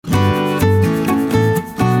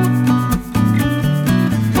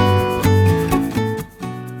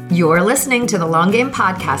You're listening to the Long Game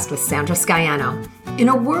Podcast with Sandra Scaiano. In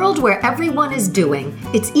a world where everyone is doing,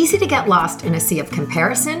 it's easy to get lost in a sea of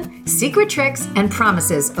comparison, secret tricks, and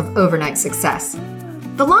promises of overnight success.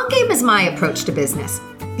 The long game is my approach to business.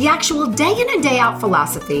 The actual day in and day out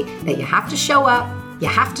philosophy that you have to show up, you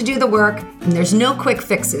have to do the work, and there's no quick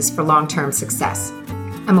fixes for long-term success.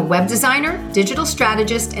 I'm a web designer, digital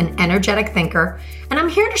strategist, and energetic thinker, and I'm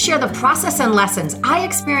here to share the process and lessons I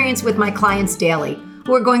experience with my clients daily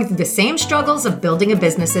who are going through the same struggles of building a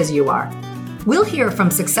business as you are. We'll hear from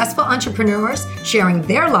successful entrepreneurs sharing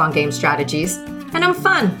their long game strategies, and I'm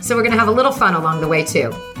fun, so we're going to have a little fun along the way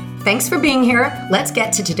too. Thanks for being here. Let's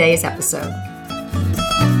get to today's episode.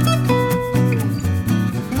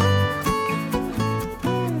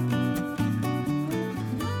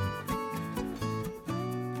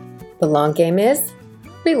 The long game is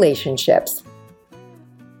relationships.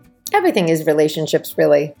 Everything is relationships,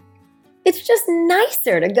 really. It's just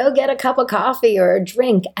nicer to go get a cup of coffee or a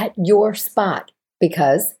drink at your spot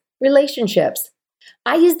because relationships.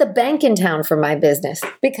 I use the bank in town for my business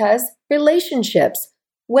because relationships.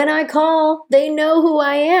 When I call, they know who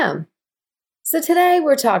I am. So today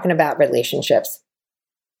we're talking about relationships.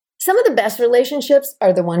 Some of the best relationships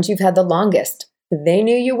are the ones you've had the longest. They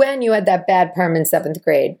knew you when you had that bad perm in 7th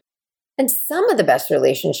grade. And some of the best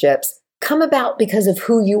relationships come about because of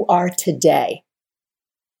who you are today.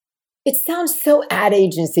 It sounds so ad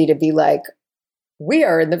agency to be like, we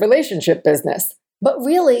are in the relationship business, but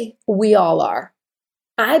really, we all are.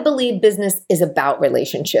 I believe business is about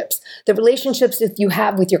relationships. The relationships that you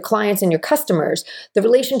have with your clients and your customers, the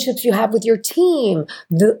relationships you have with your team,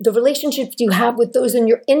 the relationships you have with those in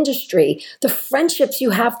your industry, the friendships you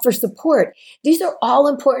have for support. These are all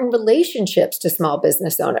important relationships to small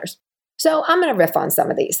business owners. So I'm going to riff on some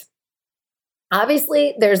of these.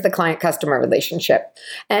 Obviously, there's the client-customer relationship.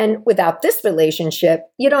 And without this relationship,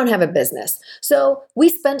 you don't have a business. So we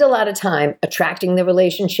spend a lot of time attracting the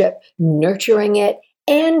relationship, nurturing it,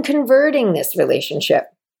 and converting this relationship.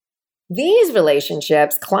 These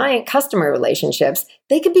relationships, client-customer relationships,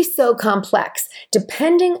 they can be so complex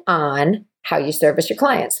depending on how you service your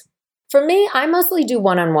clients. For me, I mostly do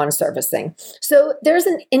one-on-one servicing. So there's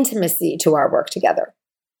an intimacy to our work together.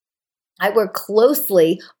 I work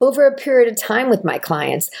closely over a period of time with my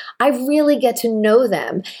clients. I really get to know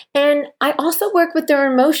them. And I also work with their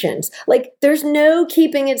emotions. Like, there's no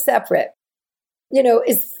keeping it separate.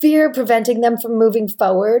 Is fear preventing them from moving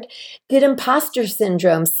forward? Did imposter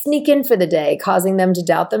syndrome sneak in for the day, causing them to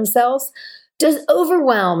doubt themselves? Does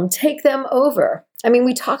overwhelm take them over?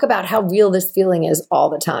 We talk about how real this feeling is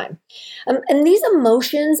all the time. And these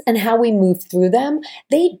emotions and how we move through them,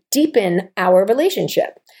 they deepen our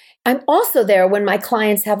relationship. I'm also there when my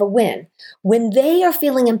clients have a win, when they are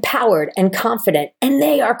feeling empowered and confident and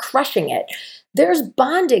they are crushing it. There's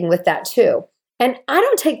bonding with that too. And I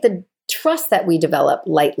don't take the trust that we develop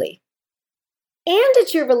lightly. And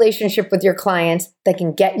it's your relationship with your clients that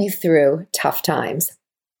can get you through tough times.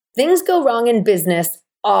 Things go wrong in business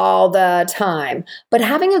all the time, but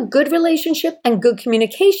having a good relationship and good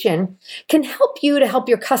communication can help you to help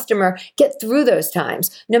your customer get through those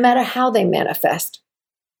times, no matter how they manifest.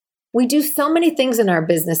 We do so many things in our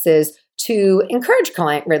businesses to encourage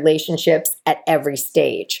client relationships at every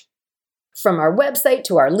stage. From our website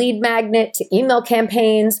to our lead magnet to email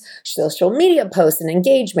campaigns, social media posts and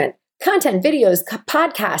engagement, content, videos,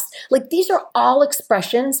 podcasts, these are all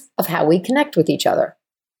expressions of how we connect with each other.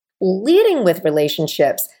 Leading with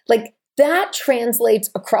relationships, that translates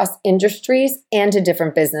across industries and to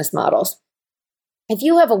different business models. If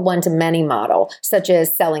you have a one-to-many model, such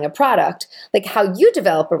as selling a product, how you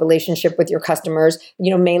develop a relationship with your customers,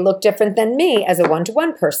 may look different than me as a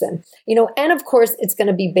one-to-one person. And of course, it's going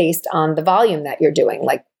to be based on the volume that you're doing,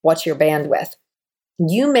 what's your bandwidth.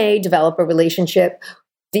 You may develop a relationship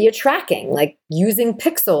via tracking, using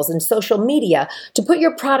pixels and social media to put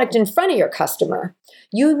your product in front of your customer.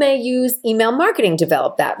 You may use email marketing to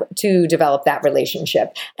develop that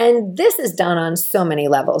relationship. And this is done on so many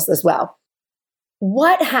levels as well.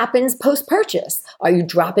 What happens post-purchase? Are you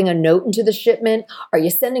dropping a note into the shipment? Are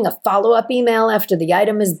you sending a follow-up email after the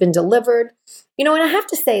item has been delivered? And I have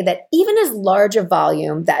to say that even as large a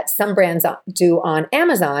volume that some brands do on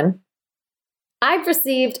Amazon, I've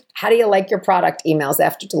received "How do you like your product?" emails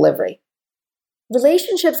after delivery.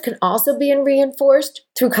 Relationships can also be reinforced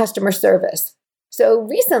through customer service. So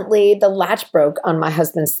recently, the latch broke on my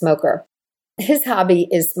husband's smoker. His hobby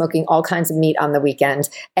is smoking all kinds of meat on the weekend,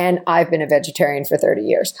 and I've been a vegetarian for 30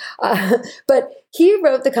 years. But he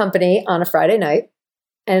wrote the company on a Friday night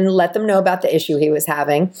and let them know about the issue he was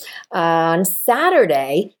having. On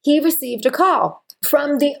Saturday, he received a call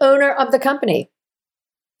from the owner of the company.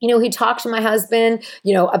 He talked to my husband,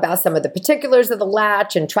 about some of the particulars of the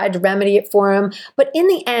latch and tried to remedy it for him, but in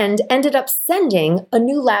the end ended up sending a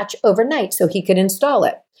new latch overnight so he could install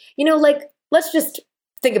it. Let's just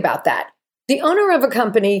think about that. The owner of a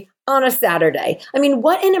company on a Saturday.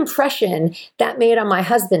 What an impression that made on my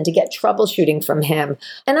husband to get troubleshooting from him.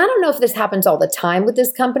 And I don't know if this happens all the time with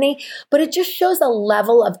this company, but it just shows a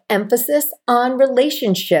level of emphasis on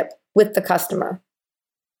relationship with the customer.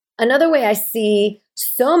 Another way I see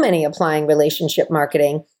so many applying relationship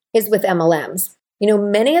marketing is with MLMs.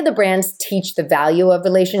 Many of the brands teach the value of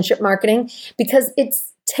relationship marketing because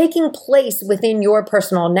it's taking place within your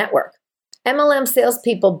personal network. MLM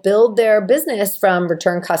salespeople build their business from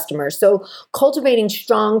return customers. So cultivating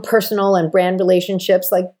strong personal and brand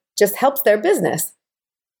relationships just helps their business.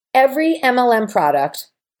 Every MLM product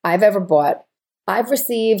I've ever bought, I've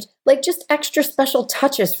received just extra special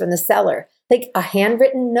touches from the seller, like a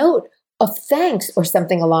handwritten note of thanks or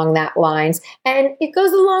something along that lines. And it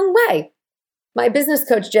goes a long way. My business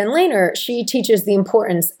coach, Jen Lehner, she teaches the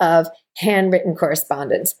importance of handwritten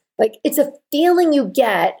correspondence. It's a feeling you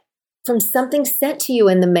get from something sent to you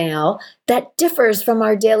in the mail that differs from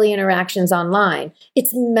our daily interactions online.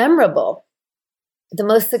 It's memorable. The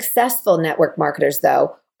most successful network marketers,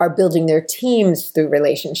 though, are building their teams through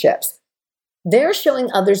relationships. They're showing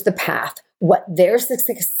others the path, what their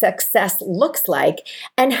success looks like,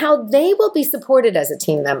 and how they will be supported as a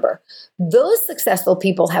team member. Those successful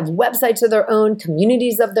people have websites of their own,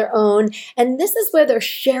 communities of their own, and this is where they're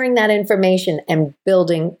sharing that information and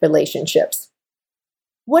building relationships.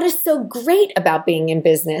 What is so great about being in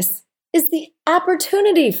business is the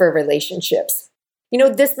opportunity for relationships.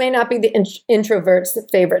 This may not be the introvert's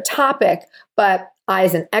favorite topic, but I,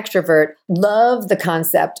 as an extrovert, love the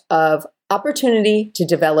concept of opportunity to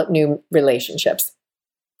develop new relationships.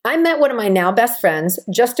 I met one of my now best friends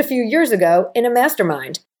just a few years ago in a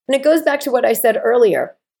mastermind, and it goes back to what I said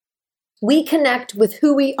earlier. We connect with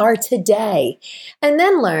who we are today and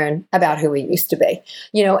then learn about who we used to be,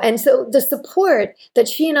 and so the support that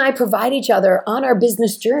she and I provide each other on our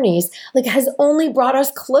business journeys, has only brought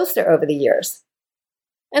us closer over the years.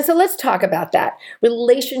 And so let's talk about that.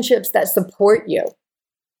 Relationships that support you.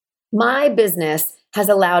 My business has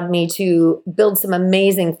allowed me to build some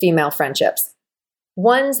amazing female friendships.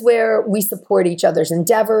 Ones where we support each other's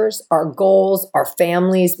endeavors, our goals, our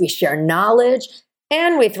families, we share knowledge,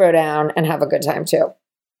 and we throw down and have a good time too.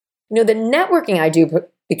 The networking I do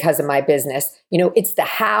because of my business, it's the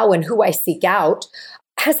how and who I seek out,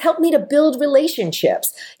 has helped me to build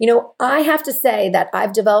relationships. I have to say that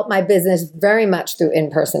I've developed my business very much through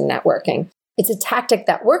in-person networking. It's a tactic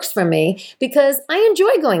that works for me because I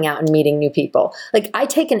enjoy going out and meeting new people. I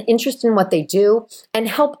take an interest in what they do and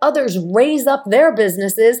help others raise up their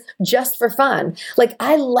businesses just for fun.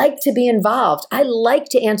 I like to be involved. I like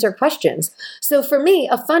to answer questions. So for me,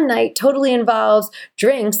 a fun night totally involves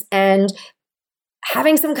drinks and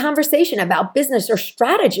having some conversation about business or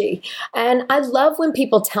strategy. And I love when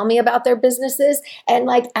people tell me about their businesses and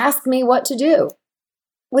ask me what to do.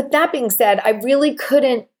 With that being said, I really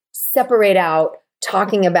couldn't separate out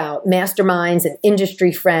talking about masterminds and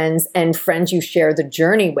industry friends and friends you share the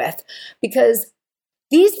journey with, because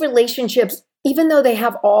these relationships, even though they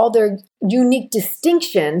have all their unique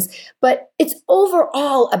distinctions, but it's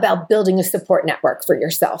overall about building a support network for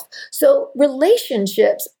yourself. So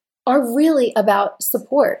relationships are really about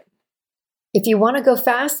support. If you want to go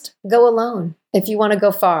fast, go alone. If you want to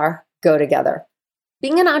go far, go together.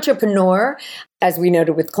 Being an entrepreneur, as we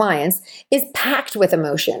noted with clients, is packed with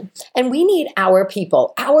emotion. And we need our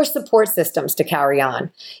people, our support systems to carry on.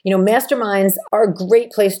 Masterminds are a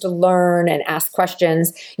great place to learn and ask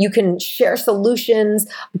questions. You can share solutions,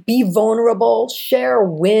 be vulnerable, share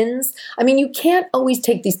wins. You can't always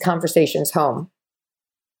take these conversations home.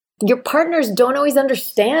 Your partners don't always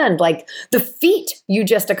understand the feat you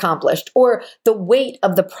just accomplished or the weight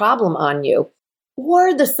of the problem on you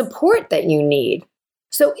or the support that you need.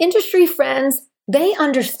 So industry friends, they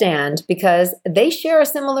understand because they share a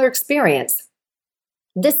similar experience.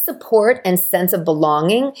 This support and sense of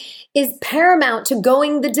belonging is paramount to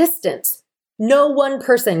going the distance. No one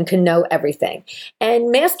person can know everything.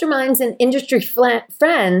 And masterminds and industry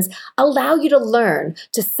friends allow you to learn,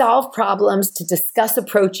 to solve problems, to discuss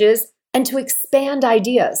approaches, and to expand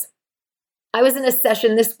ideas. I was in a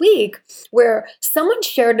session this week where someone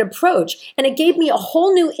shared an approach and it gave me a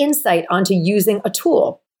whole new insight onto using a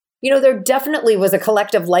tool. There definitely was a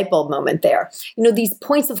collective light bulb moment there. These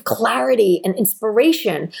points of clarity and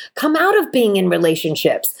inspiration come out of being in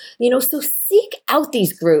relationships. So seek out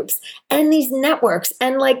these groups and these networks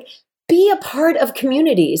and be a part of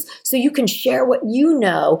communities so you can share what you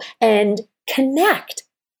know and connect.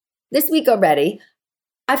 This week already,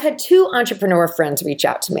 I've had two entrepreneur friends reach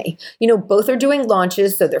out to me. Both are doing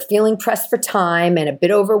launches, so they're feeling pressed for time and a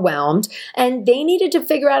bit overwhelmed, and they needed to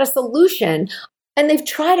figure out a solution. And they've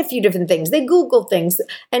tried a few different things. They Googled things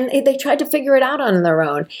and they tried to figure it out on their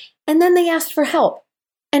own. And then they asked for help,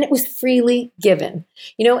 and it was freely given.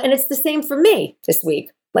 And it's the same for me this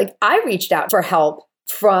week. Like, I reached out for help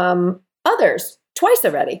from others twice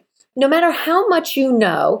already. No matter how much you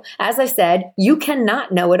know, as I said, you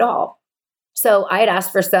cannot know it all. So I had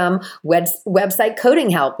asked for some website coding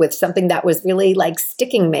help with something that was really like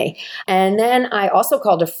sticking me. And then I also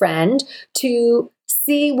called a friend to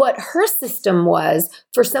see what her system was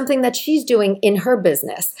for something that she's doing in her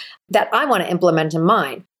business that I want to implement in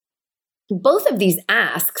mine. Both of these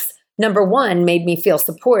asks, number one, made me feel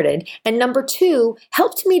supported. And number two,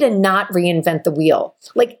 helped me to not reinvent the wheel.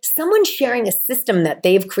 Like, someone sharing a system that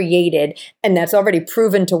they've created and that's already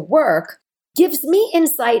proven to work gives me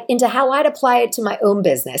insight into how I'd apply it to my own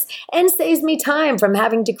business and saves me time from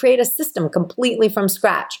having to create a system completely from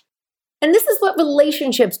scratch. And this is what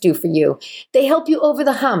relationships do for you. They help you over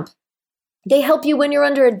the hump. They help you when you're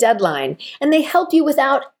under a deadline, and they help you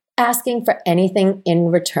without asking for anything in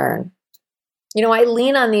return. I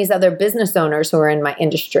lean on these other business owners who are in my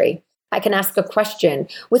industry. I can ask a question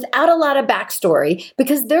without a lot of backstory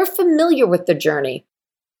because they're familiar with the journey.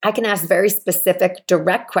 I can ask very specific,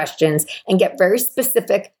 direct questions and get very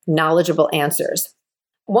specific, knowledgeable answers.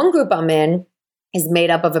 One group I'm in is made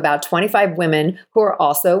up of about 25 women who are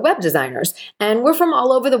also web designers. And we're from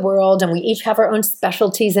all over the world, and we each have our own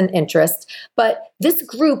specialties and interests. But this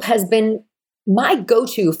group has been my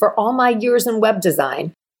go-to for all my years in web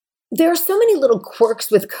design. There are so many little quirks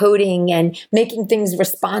with coding and making things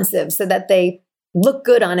responsive so that they look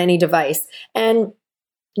good on any device. And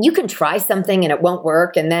you can try something and it won't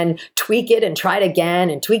work, and then tweak it and try it again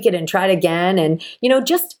and tweak it and try it again. And,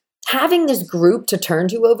 just having this group to turn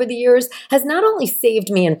to over the years has not only saved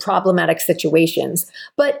me in problematic situations,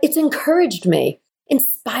 but it's encouraged me,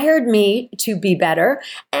 inspired me to be better,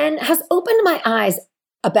 and has opened my eyes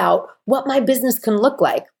about what my business can look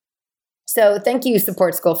like. So thank you,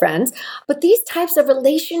 Support School friends. But these types of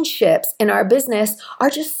relationships in our business are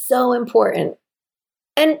just so important.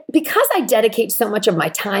 And because I dedicate so much of my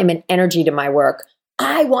time and energy to my work,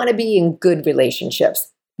 I want to be in good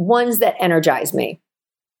relationships, ones that energize me.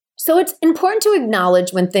 So it's important to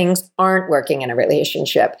acknowledge when things aren't working in a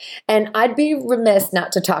relationship. And I'd be remiss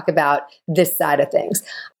not to talk about this side of things.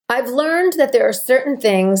 I've learned that there are certain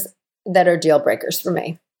things that are deal breakers for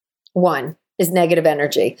me. One is negative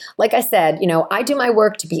energy. Like I said, I do my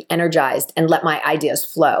work to be energized and let my ideas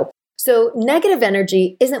flow. So negative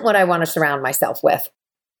energy isn't what I want to surround myself with.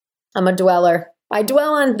 I'm a dweller. I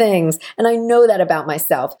dwell on things, and I know that about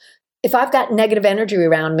myself. If I've got negative energy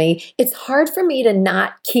around me, it's hard for me to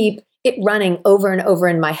not keep it running over and over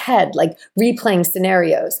in my head, like replaying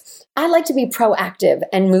scenarios. I like to be proactive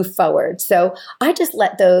and move forward, so I just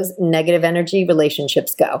let those negative energy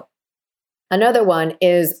relationships go. Another one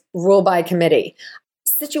is rule by committee.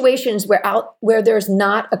 Situations where there's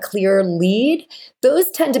not a clear lead, those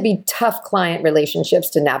tend to be tough client relationships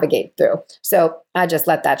to navigate through. So I just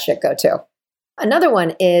let that shit go too. Another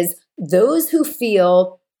one is those who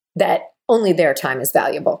feel that only their time is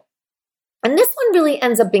valuable. And this one really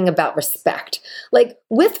ends up being about respect. Like,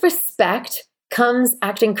 with respect comes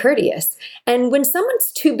acting courteous. And when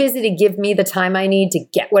someone's too busy to give me the time I need to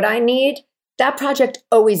get what I need, that project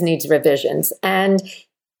always needs revisions. And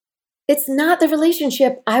it's not the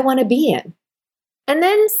relationship I want to be in. And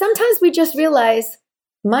then sometimes we just realize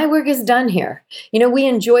my work is done here. We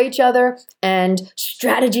enjoy each other and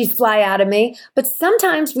strategies fly out of me, but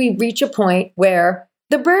sometimes we reach a point where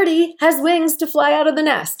the birdie has wings to fly out of the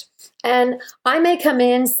nest. And I may come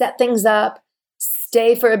in, set things up,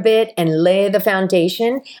 stay for a bit and lay the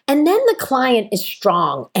foundation. And then the client is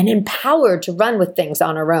strong and empowered to run with things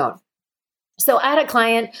on her own. So I had a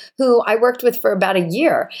client who I worked with for about a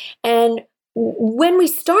year. And when we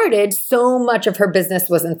started, so much of her business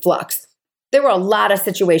was in flux. There were a lot of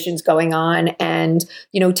situations going on. And,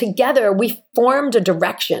 together we formed a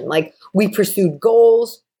direction. Like, we pursued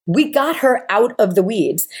goals. We got her out of the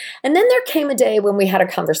weeds. And then there came a day when we had a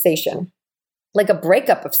conversation, like a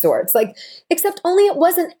breakup of sorts, except only it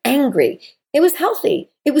wasn't angry. It was healthy.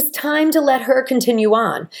 It was time to let her continue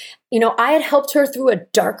on. I had helped her through a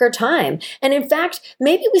darker time. And in fact,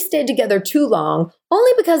 maybe we stayed together too long,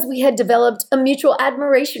 only because we had developed a mutual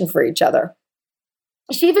admiration for each other.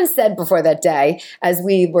 She even said before that day, as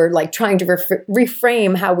we were trying to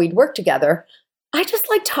reframe how we'd work together, I just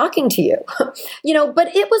like talking to you,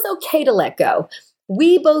 but it was okay to let go.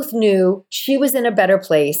 We both knew she was in a better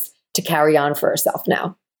place to carry on for herself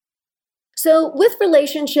now. So with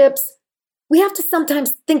relationships, we have to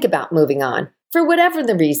sometimes think about moving on for whatever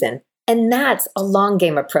the reason. And that's a long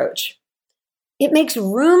game approach. It makes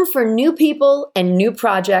room for new people and new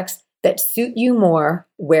projects that suit you more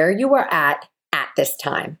where you are at this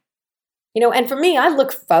time. And for me, I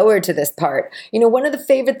look forward to this part. One of the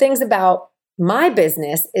favorite things about my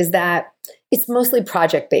business is that it's mostly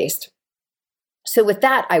project-based. So with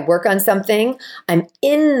that, I work on something, I'm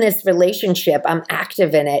in this relationship, I'm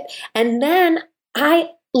active in it, and then I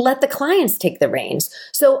let the clients take the reins.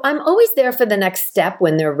 So I'm always there for the next step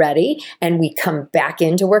when they're ready and we come back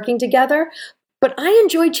into working together. But I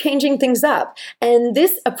enjoy changing things up. And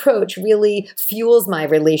this approach really fuels my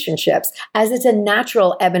relationships as it's a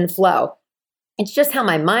natural ebb and flow. It's just how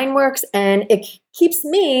my mind works, and it keeps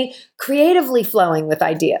me creatively flowing with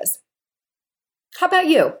ideas. How about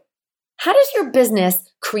you? How does your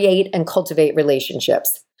business create and cultivate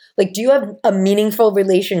relationships? Like, do you have a meaningful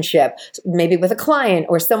relationship, maybe with a client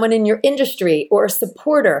or someone in your industry or a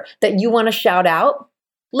supporter that you want to shout out?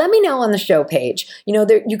 Let me know on the show page.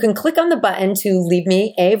 You can click on the button to leave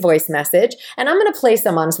me a voice message, and I'm going to play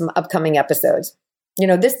some on some upcoming episodes.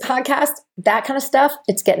 This podcast, that kind of stuff,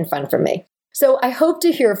 it's getting fun for me. So I hope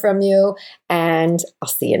to hear from you, and I'll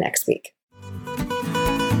see you next week.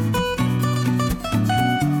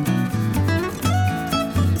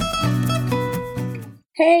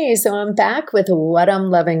 Hey, so I'm back with what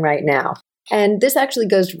I'm loving right now. And this actually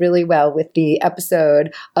goes really well with the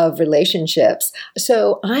episode of relationships.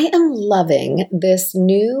 So I am loving this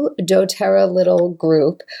new doTERRA little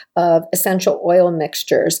group of essential oil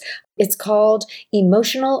mixtures. It's called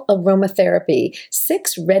Emotional Aromatherapy,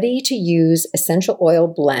 6 ready-to-use essential oil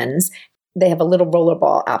blends. They have a little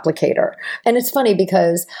rollerball applicator. And it's funny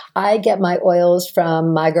because I get my oils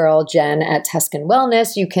from my girl Jen at Tuscan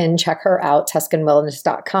Wellness. You can check her out,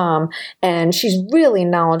 TuscanWellness.com. And she's really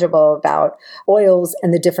knowledgeable about oils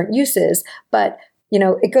and the different uses. But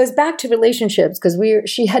it goes back to relationships because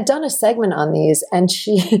she had done a segment on these, and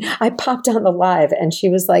I popped on the live and she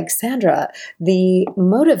was like, Sandra, the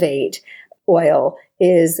Motivate oil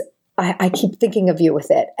is, I keep thinking of you with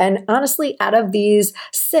it. And honestly, out of these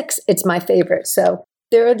 6, it's my favorite. So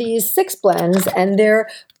there are these 6 blends, and they're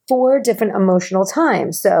 4 different emotional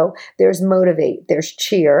times. So there's Motivate, there's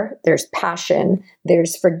Cheer, there's Passion,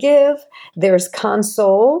 there's Forgive, there's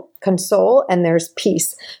Console, and there's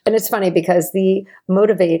Peace. And it's funny because the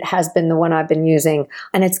Motivate has been the one I've been using,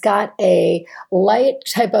 and it's got a light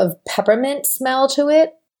type of peppermint smell to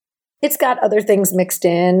it. It's got other things mixed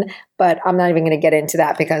in, but I'm not even going to get into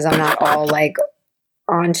that because I'm not all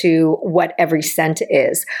onto what every scent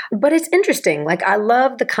is. But it's interesting. I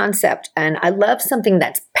love the concept, and I love something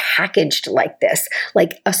that's packaged like this,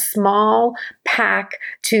 like a small pack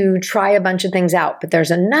to try a bunch of things out. But there's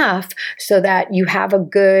enough so that you have a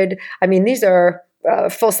good, these are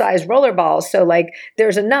full-size roller balls. So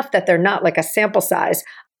there's enough that they're not like a sample size.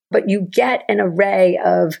 But you get an array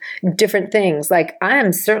of different things. I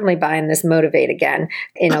am certainly buying this Motivate again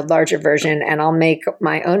in a larger version, and I'll make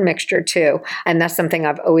my own mixture too. And that's something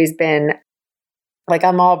I've always been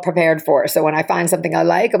I'm all prepared for. So when I find something I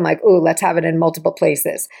like, I'm like, ooh, let's have it in multiple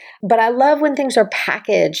places. But I love when things are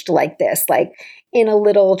packaged like this, in a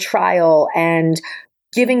little trial and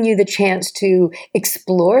giving you the chance to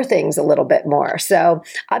explore things a little bit more. So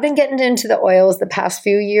I've been getting into the oils the past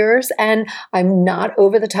few years, and I'm not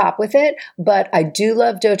over the top with it, but I do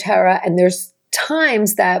love doTERRA, and there's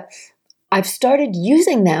times that I've started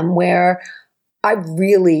using them where I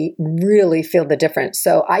really, really feel the difference.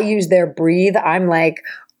 So I use their Breathe. I'm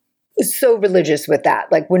so religious with that.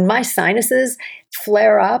 When my sinuses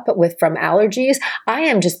flare up from allergies, I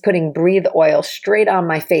am just putting Breathe oil straight on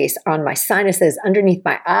my face, on my sinuses, underneath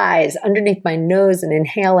my eyes, underneath my nose, and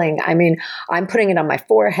inhaling. I'm putting it on my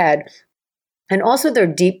forehead. And also their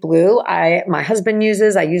Deep Blue, my husband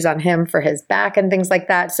uses. I use on him for his back and things like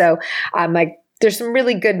that. So I'm there's some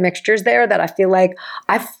really good mixtures there that I feel like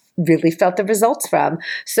I've really felt the results from.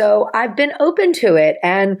 So I've been open to it.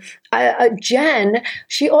 And Jen,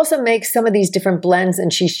 she also makes some of these different blends,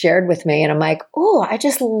 and she shared with me, and I'm like, oh, I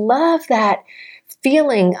just love that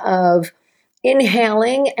feeling of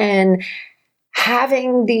inhaling and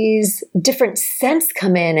having these different scents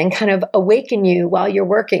come in and kind of awaken you while you're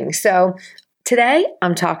working. So today,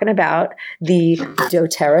 I'm talking about the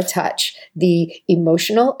doTERRA Touch, the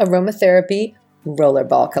Emotional Aromatherapy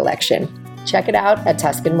Rollerball Collection. Check it out at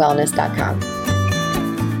TuscanWellness.com.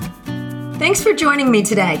 Thanks for joining me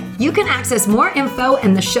today. You can access more info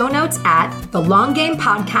in the show notes at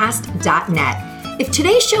thelonggamepodcast.net. If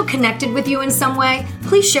today's show connected with you in some way,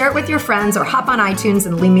 please share it with your friends or hop on iTunes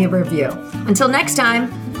and leave me a review. Until next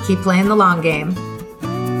time, keep playing the long game.